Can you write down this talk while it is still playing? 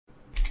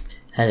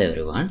Hello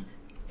everyone.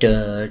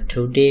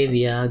 Today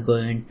we are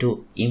going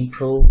to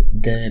improve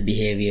the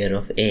behavior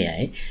of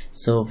AI.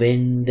 So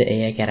when the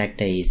AI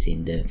character is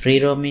in the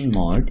free roaming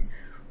mode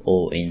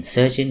or in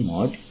searching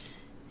mode,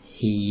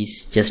 he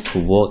is just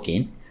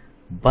walking.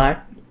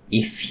 But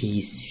if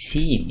he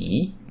see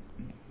me,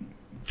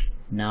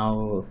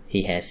 now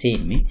he has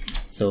seen me,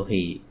 so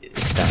he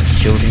starts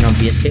shooting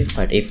obviously.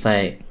 But if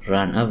I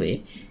run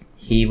away,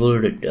 he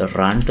would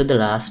run to the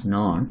last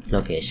known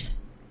location,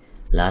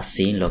 last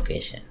seen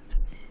location.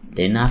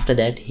 Then after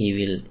that he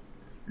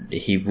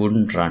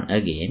wouldn't run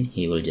again,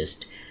 he will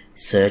just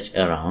search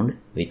around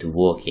with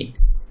walking,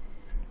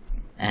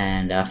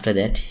 and after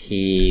that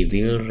he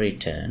will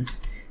return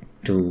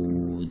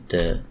to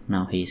the,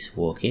 now he's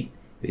walking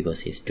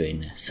because he's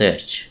doing a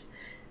search,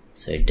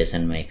 so it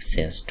doesn't make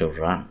sense to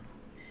run.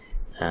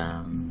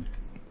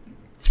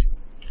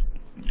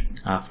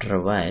 After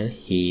a while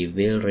he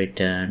will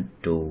return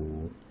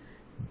to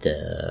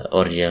the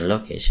original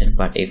location,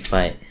 but if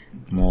I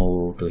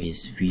move to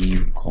his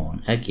view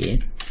cone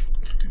again,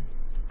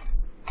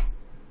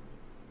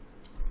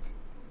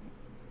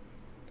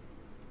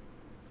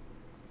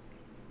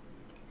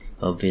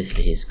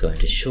 obviously he's going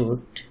to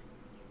shoot.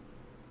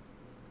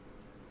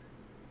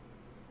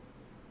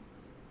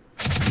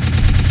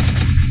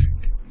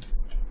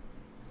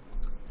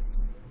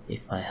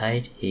 If I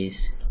hide,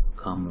 he's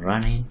come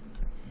running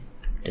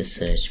to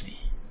search me.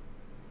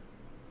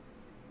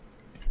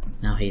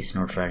 Now he's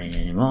not running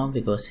anymore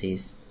because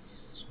he's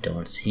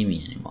don't see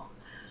me anymore.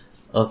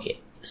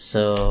 Okay,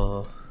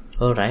 so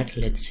alright,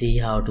 let's see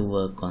how to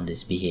work on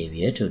this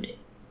behavior today.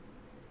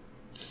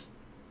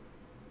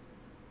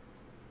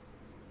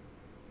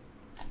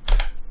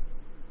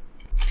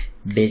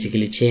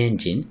 Basically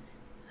changing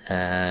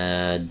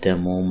the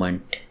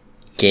movement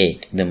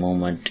gait, the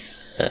movement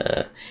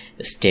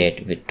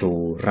state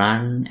to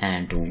run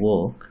and to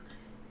walk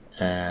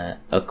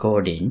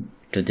according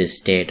to the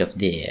state of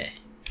the AI.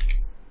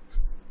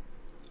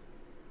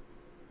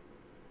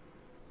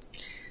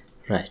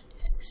 Right,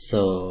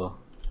 so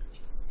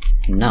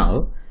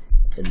now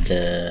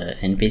the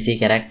NPC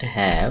character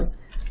have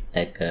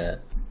like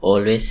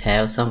always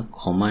have some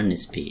common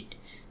speed,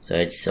 so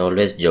it's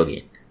always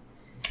jogging.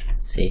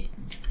 See,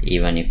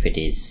 even if it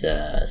is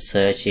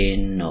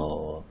searching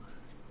or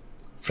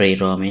free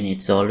roaming,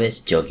 it's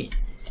always jogging.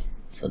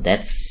 So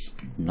that's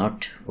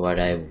not what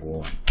I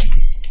want.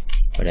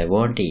 What I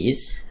want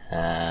is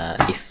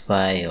if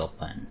I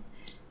open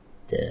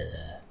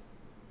the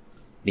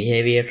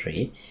behavior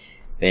tree,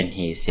 when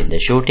he's in the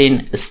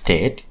shooting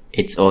state,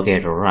 it's okay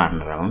to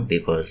run around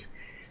because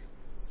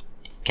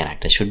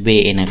character should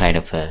be in a kind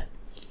of a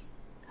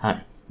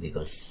hurry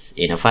because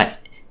in a fight,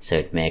 so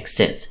it makes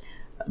sense.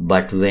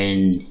 But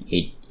when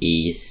it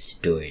is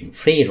doing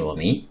free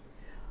roaming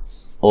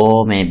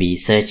or maybe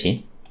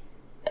searching,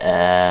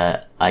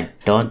 I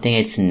don't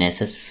think it's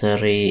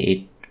necessary.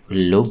 It will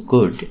look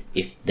good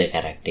if the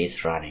character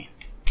is running.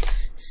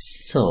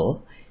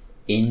 So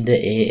in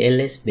the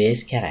ALS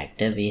based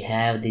character we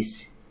have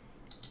this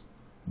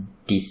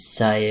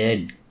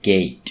desired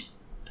gait.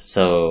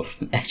 So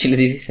actually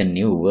this is a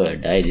new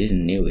word, I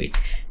didn't know it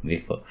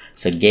before.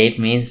 So gait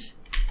means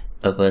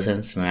a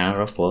person's manner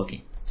of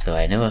walking, so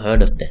I never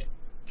heard of that.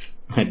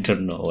 I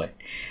don't know why.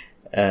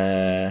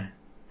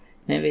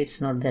 Maybe it's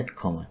not that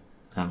common,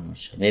 I'm not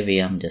sure. Maybe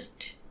I'm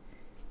just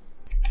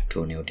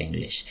too new to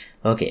English.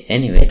 Okay,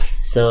 anyway,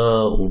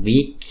 so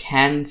we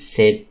can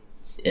set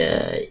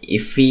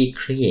if we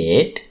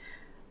create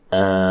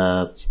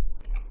a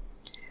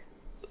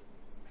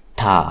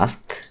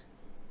task,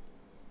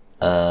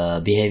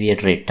 behavior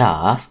tree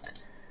task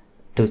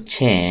to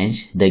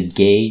change the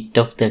gait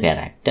of the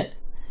character,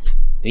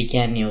 we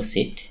can use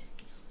it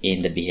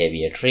in the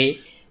behavior tree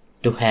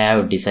to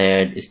have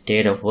desired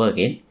state of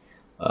working,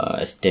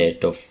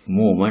 state of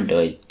movement,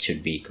 or it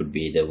should be, could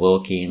be the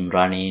walking,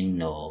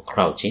 running or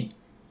crouching.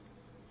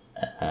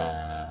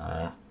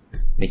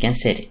 We can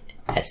set it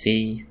as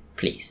we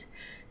please.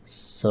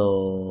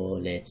 So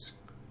let's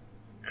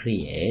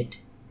create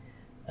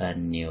a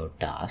new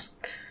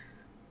task.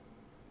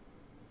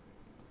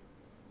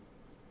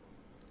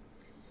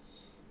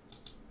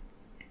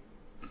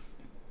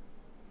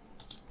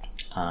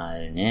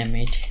 I'll name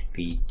it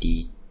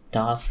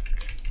BTTask.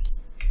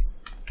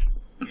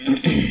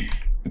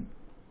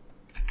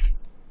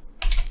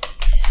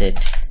 Set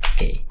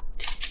gait.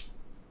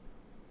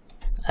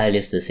 I'll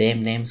use the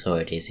same name so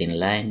it is in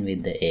line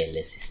with the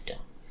ALS system.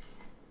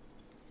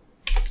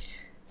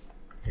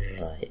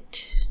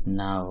 Right,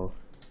 now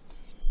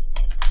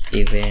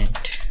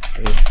event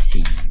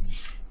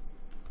receive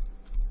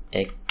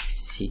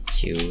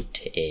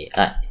execute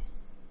AI.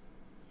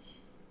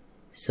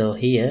 So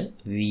here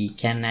we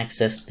can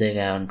access the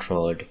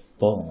controlled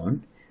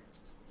pawn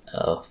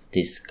of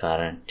this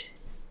current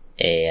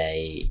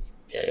AI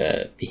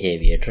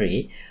behavior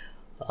tree,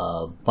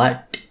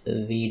 but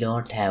we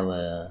don't have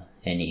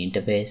any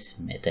interface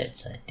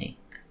methods, I think,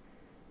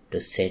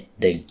 to set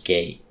the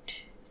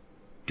gait,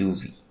 do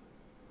we?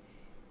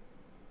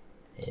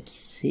 Let's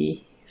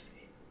see.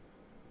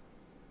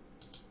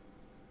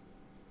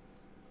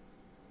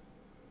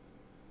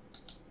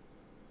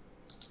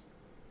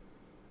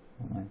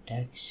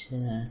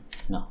 action,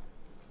 no.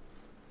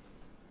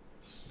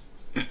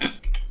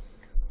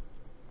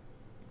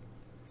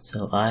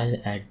 So I'll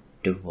add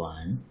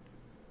one.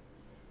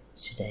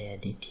 Should I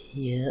add it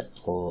here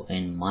or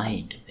in my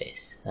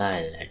interface?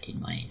 I'll add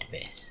in my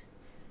interface.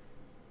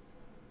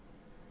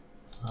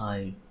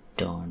 I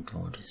don't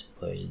want to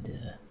spoil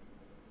the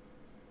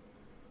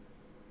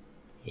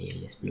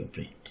ALS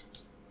blueprint.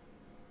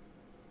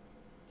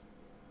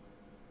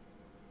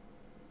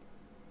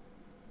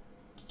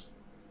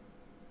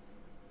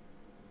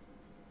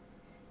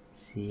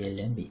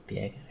 CLM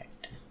BPI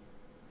character.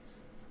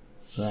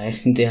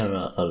 Right, there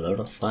are a lot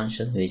of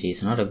functions, which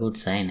is not a good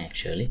sign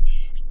actually.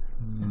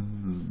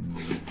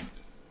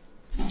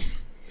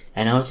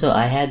 And also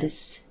I had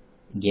this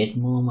get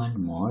movement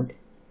mode,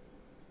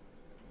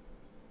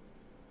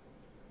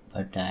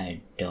 but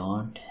I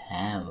don't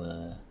have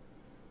a,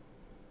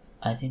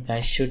 I think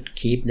I should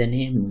keep the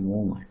name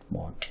movement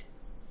mode.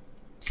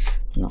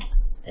 No,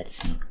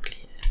 that's not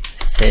clear.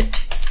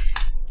 Set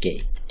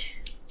gait.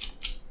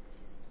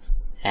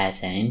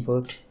 As an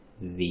input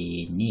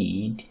we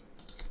need,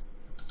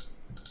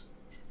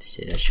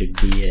 so there should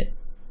be a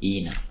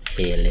E now,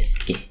 ALS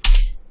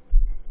gait.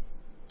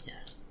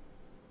 Yeah.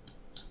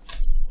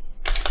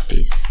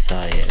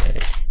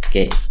 Desired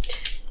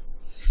gait.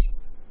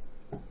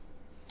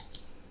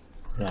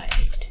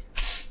 Right.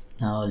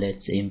 Now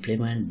let's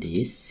implement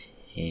this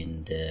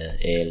in the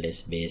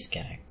ALS base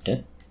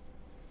character.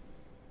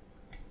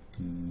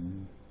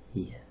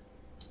 Here.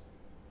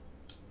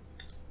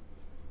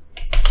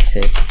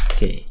 Set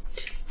gait.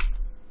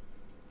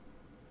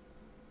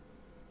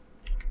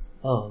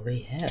 Oh,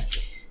 we have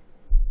this.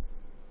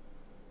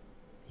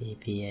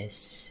 BPI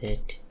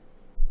set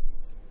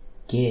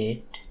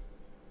gait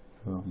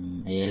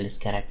from ALS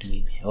character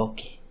BPI.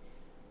 Okay.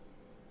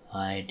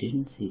 I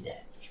didn't see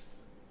that.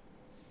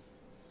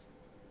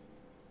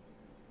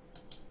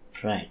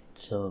 Right,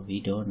 so we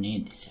don't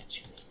need this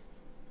actually.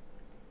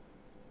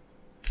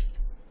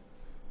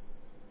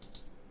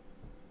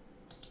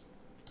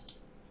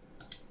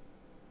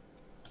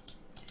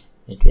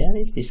 But where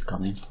is this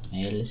coming from?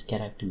 ALS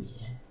character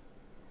BPI.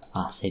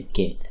 Set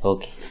gait.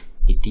 Okay,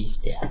 it is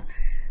there.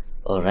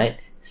 Alright,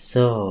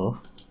 so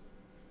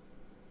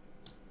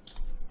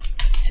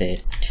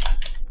set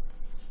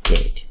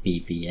gait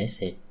BPI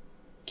set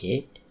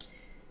gait.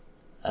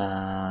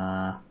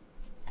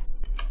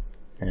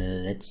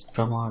 Let's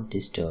promote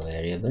this to a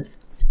variable.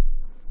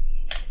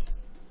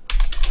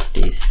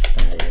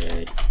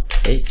 Desired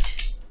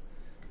gait.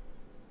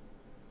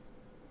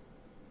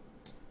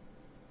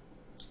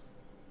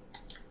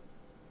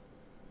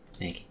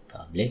 Make it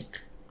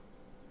public.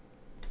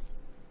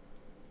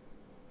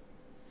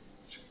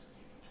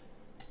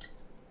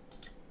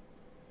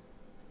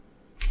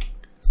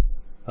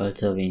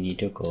 Also we need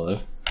to call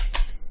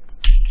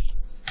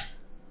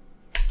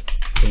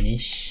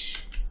finish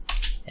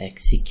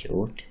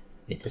execute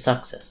with a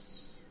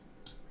success.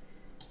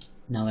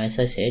 Now as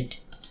I said,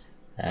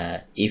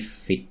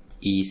 if it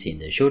is in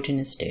the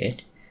shooting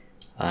state,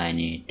 I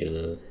need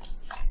to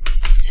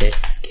set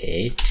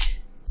gait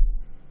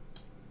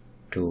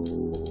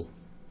to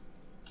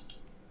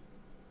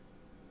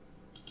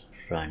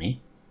run it,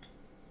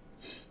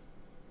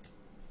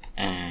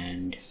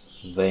 and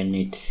when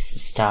it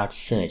starts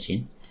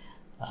searching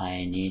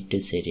I need to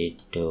set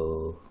it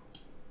to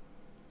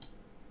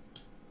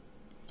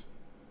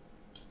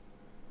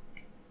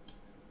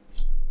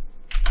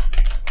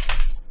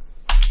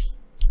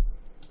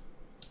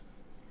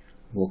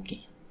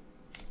walking.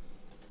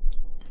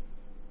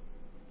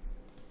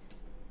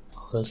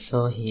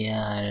 Also here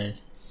I'll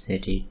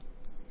set it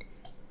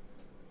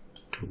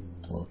to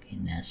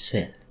walking as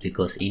well,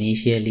 because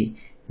initially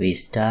we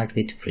start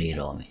with free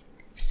roaming.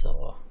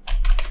 So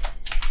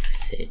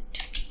set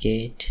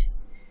gait,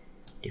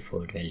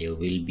 default value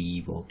will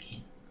be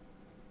walking.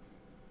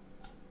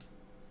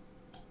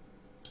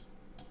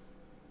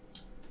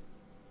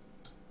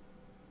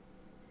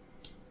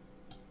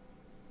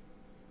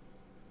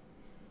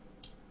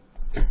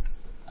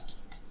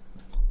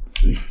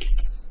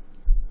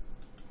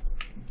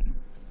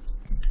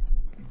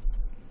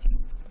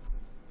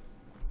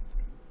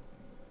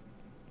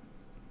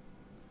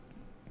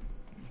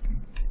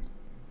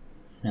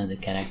 Now the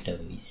character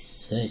is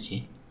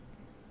searching.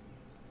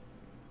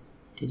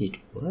 Did it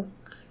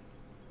work?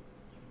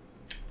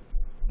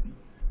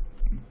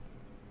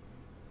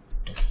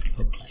 Doesn't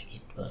look like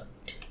it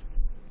worked.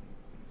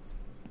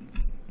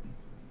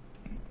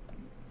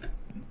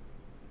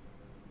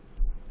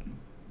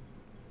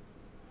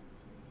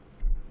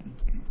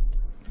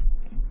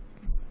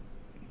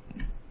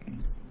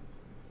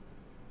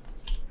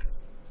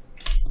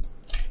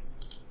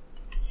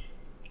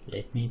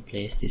 Let me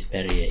place this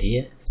barrier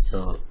here.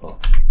 So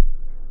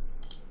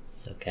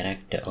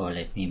character, or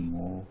let me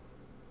move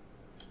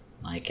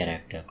my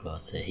character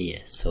closer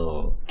here,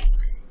 so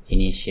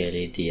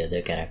initially the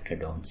other character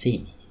don't see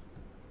me.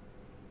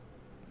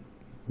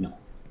 No,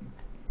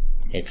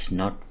 it's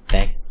not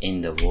back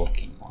in the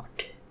walking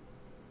mode.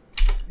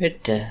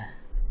 But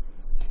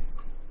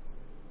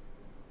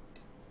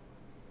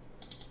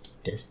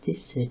does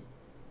this set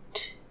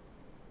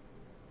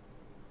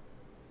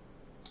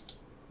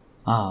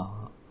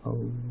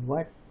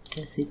What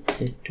does it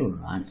say to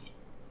run?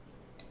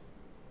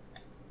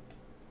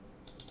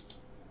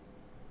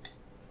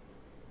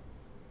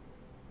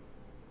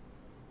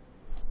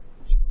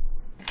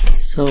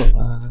 So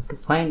to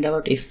find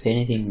out if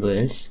anything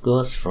else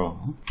goes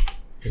wrong,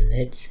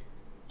 let's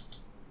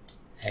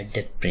add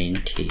a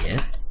print here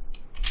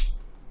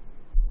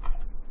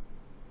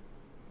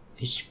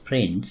which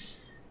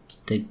prints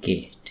the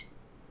gate.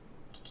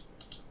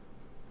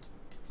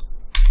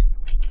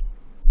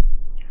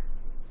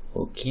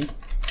 Okay,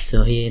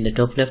 so here in the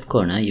top left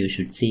corner you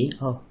should see,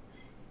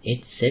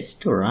 it sets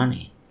to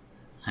running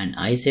and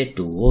I set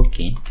to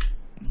walking.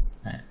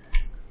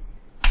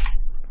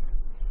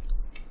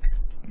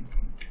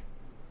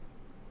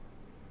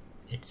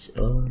 It's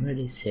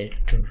already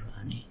set to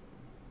running.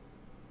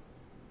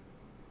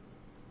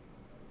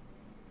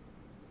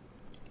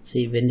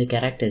 See, when the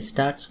character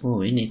starts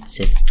moving, it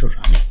sets to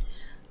running.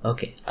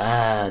 Okay,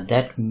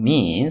 that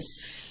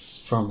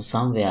means from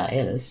somewhere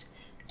else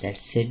that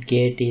set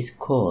gate is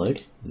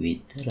called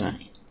with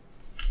running.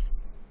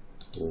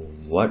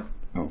 What?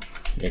 Oh,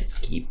 let's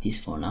keep this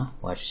for now.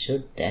 What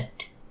should that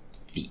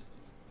be?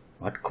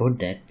 What could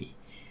that be?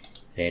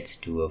 Let's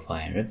do a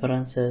find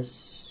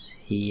references.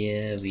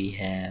 Here we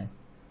have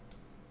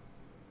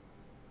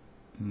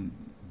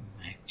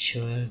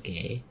actual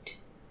gate,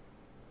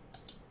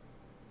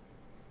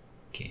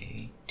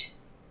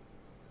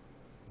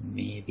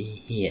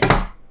 maybe here.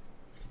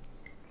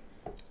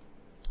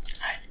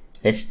 Right,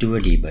 let's do a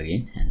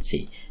debugging and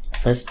see.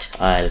 First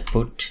I'll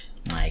put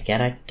my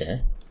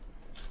character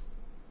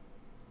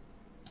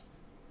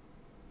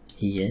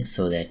here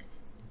so that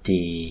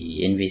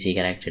the NPC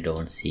character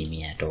don't see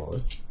me at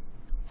all.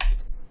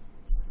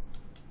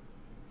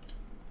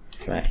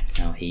 Right,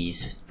 now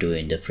he's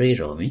doing the free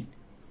roaming,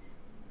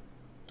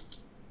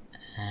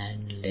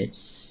 and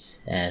let's,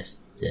 as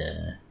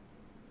the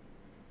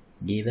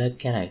debug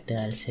character,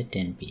 I'll set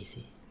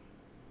NPC.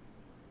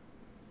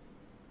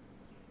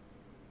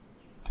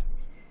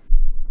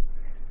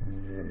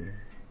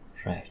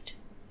 Right,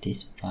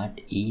 this part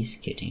is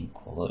getting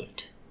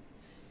called.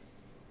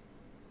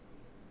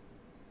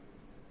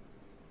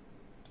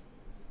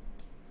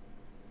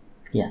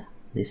 Yeah,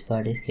 this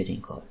part is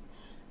getting called.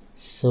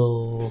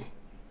 So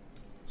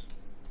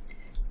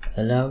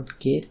allowed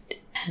gate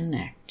and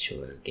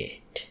actual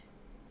gate.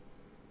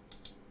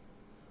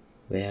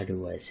 Where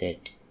do I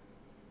set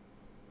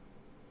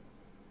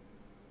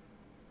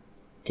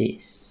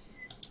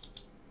this?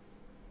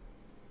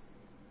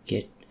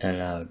 Get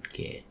allowed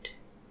gate.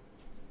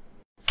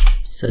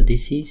 So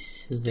this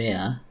is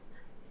where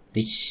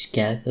which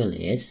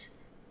calculates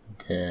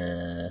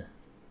the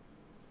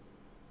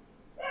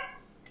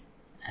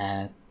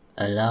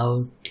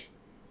allowed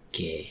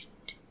gate.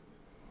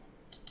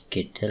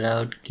 Get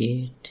allowed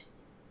gate,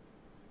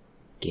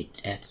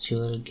 get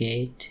actual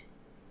gate.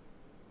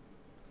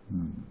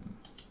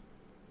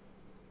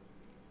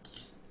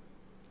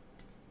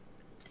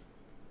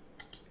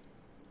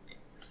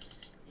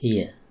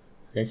 Here,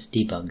 let's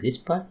debug this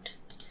part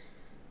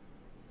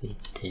with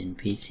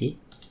NPC.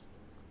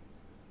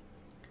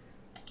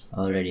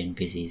 Already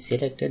NPC is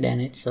selected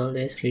and it's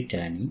always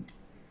returning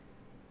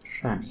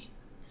running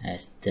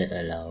as the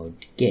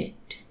allowed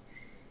gate.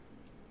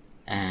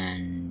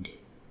 And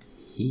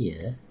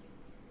here,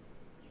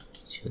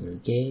 actual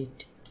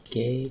gate.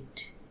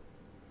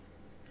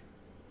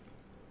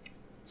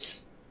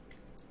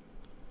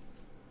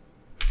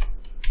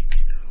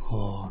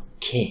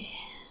 Okay.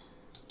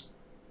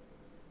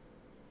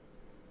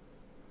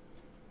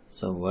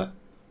 So what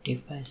if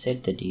I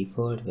set the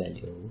default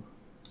value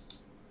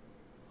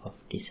of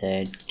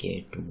desired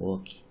gate to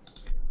working?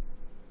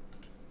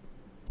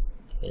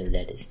 Well,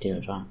 that is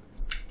still run.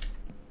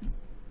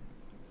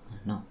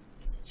 No,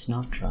 it's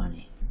not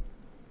running.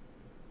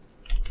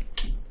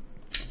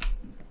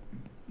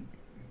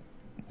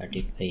 But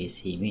if I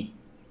see me,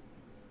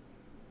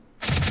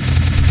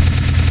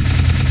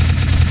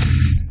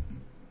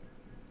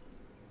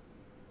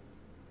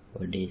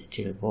 would they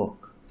still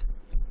walk?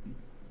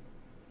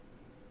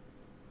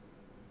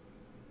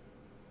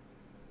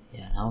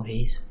 Yeah, now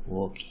he's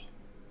walking.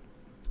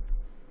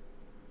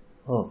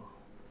 Oh,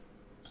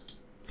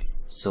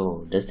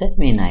 so does that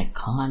mean I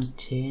can't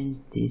change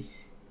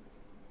this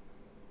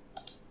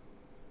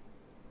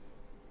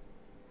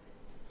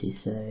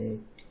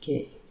desired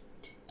gate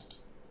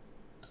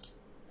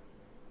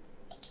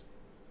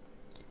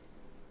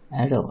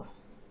at all?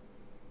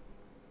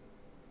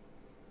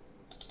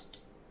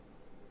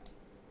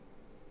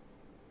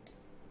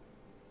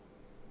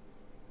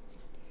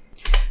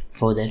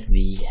 For that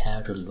we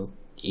have to look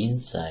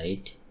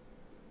inside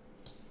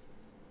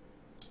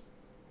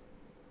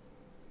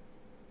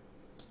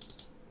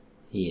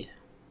here.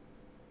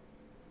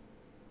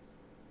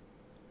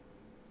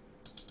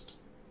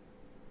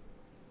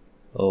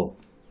 Oh,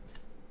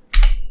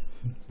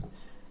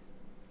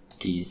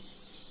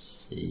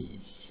 this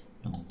is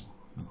no.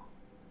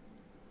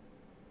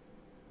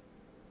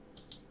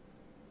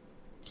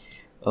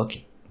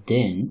 Okay,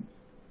 then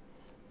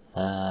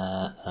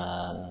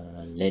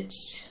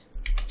let's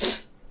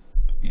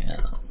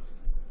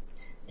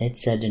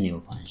let's add a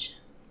new function.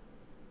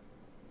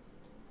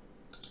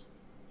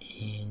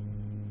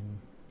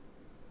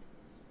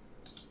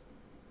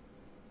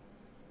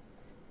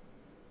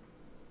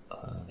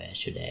 Where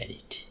should I add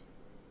it?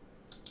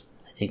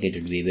 I think it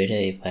would be better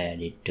if I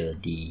add it to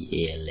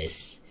the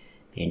ALS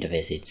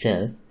interface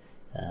itself.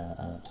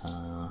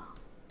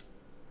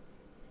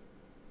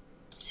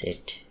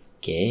 Set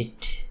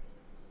gait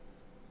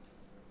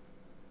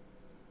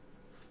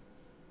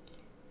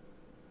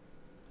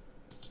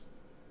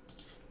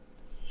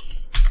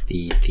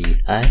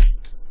PPI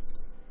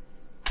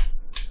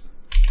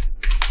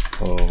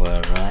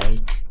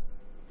override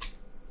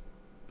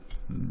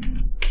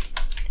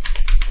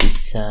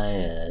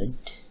desired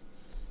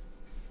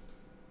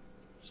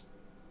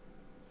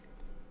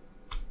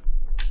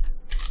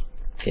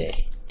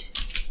gait.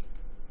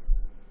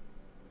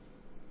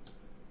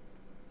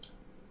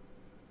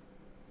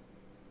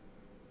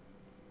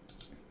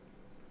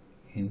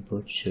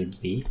 Input should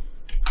be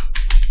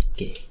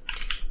gait.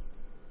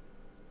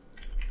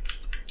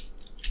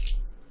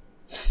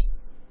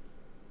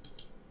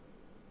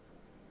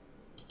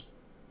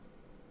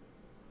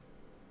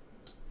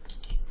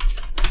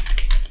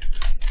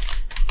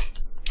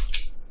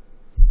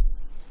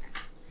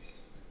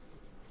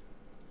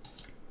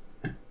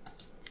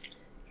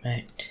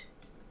 Right.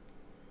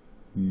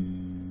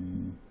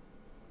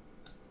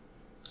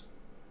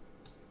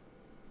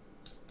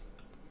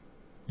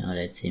 Now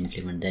let's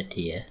implement that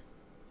here.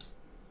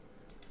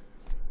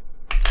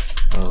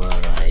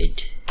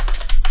 Override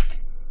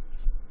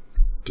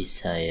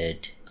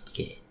desired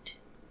gait.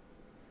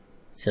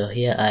 So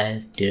here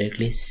I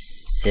directly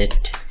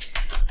set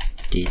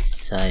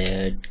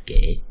desired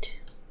gait.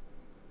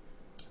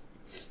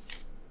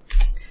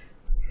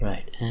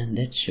 Right, and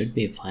that should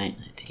be fine,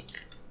 I think.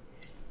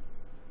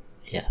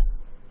 Yeah.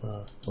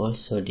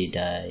 Also, did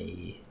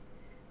I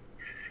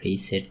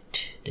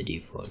reset the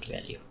default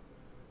value?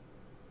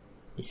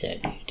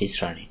 Exactly, it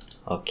is running.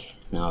 Okay,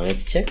 now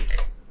let's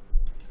check.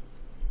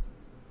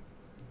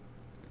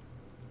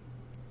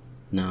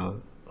 Now,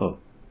 oh,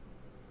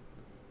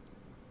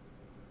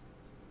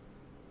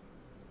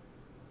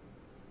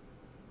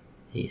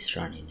 he's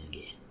running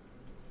again.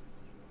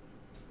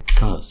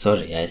 Oh,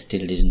 sorry, I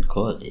still didn't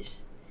call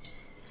this.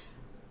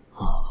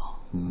 Oh,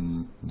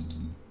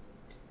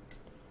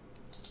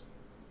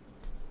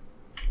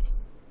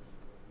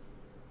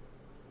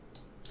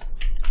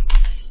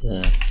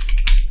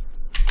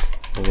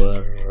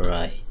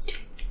 override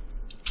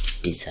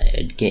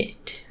desired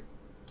gait.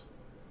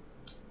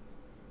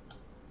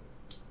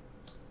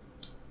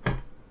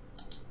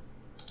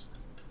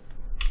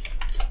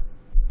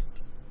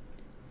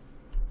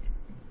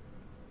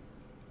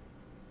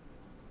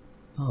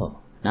 Oh,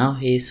 now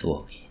he is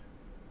walking.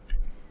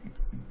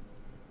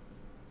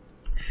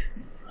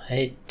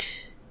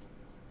 Right.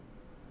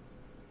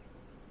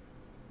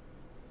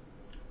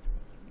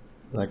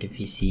 What if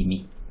he see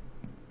me?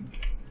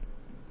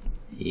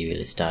 He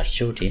will start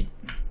shooting,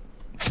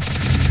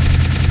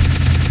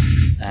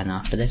 and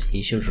after that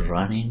he should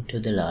run into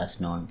the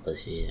last known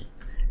position.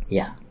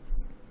 Yeah,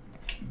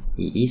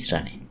 he is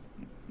running.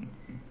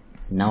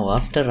 Now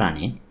after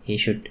running, he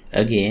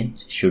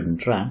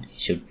shouldn't run, he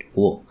should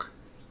walk,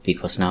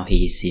 because now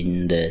he is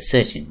in the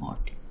searching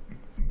mode.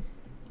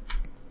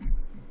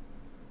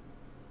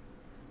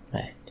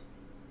 Right.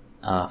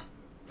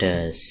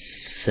 After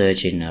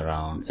searching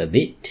around a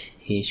bit,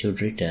 he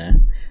should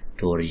return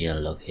to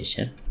original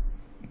location.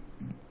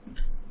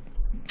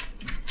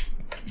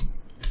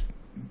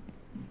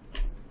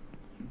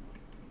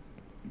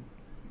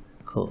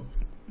 Cool.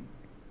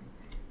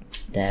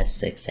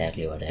 That's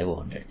exactly what I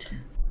wanted.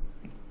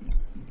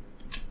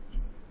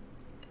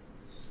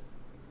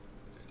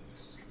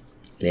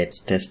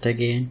 Let's test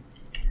again.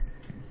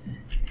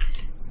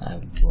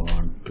 I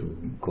want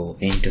to go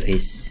into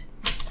his.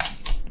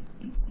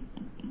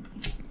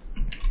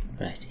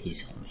 Right, he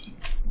saw me.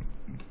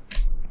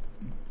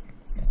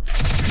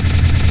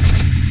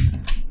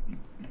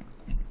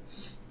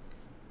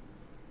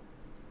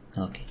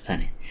 Okay,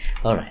 running.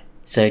 Alright,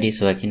 so it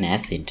is working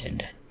as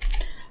intended.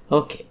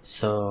 Okay,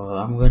 so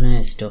I'm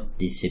gonna stop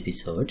this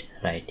episode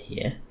right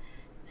here,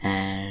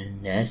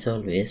 and as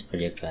always,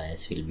 project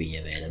files will be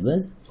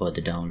available for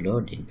the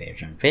download in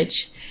Patreon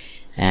page.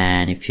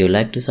 And if you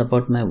like to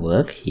support my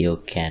work,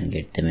 you can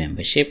get the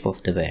membership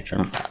of the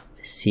Patreon Club.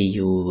 See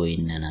you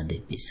in another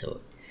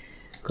episode.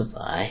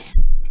 Goodbye.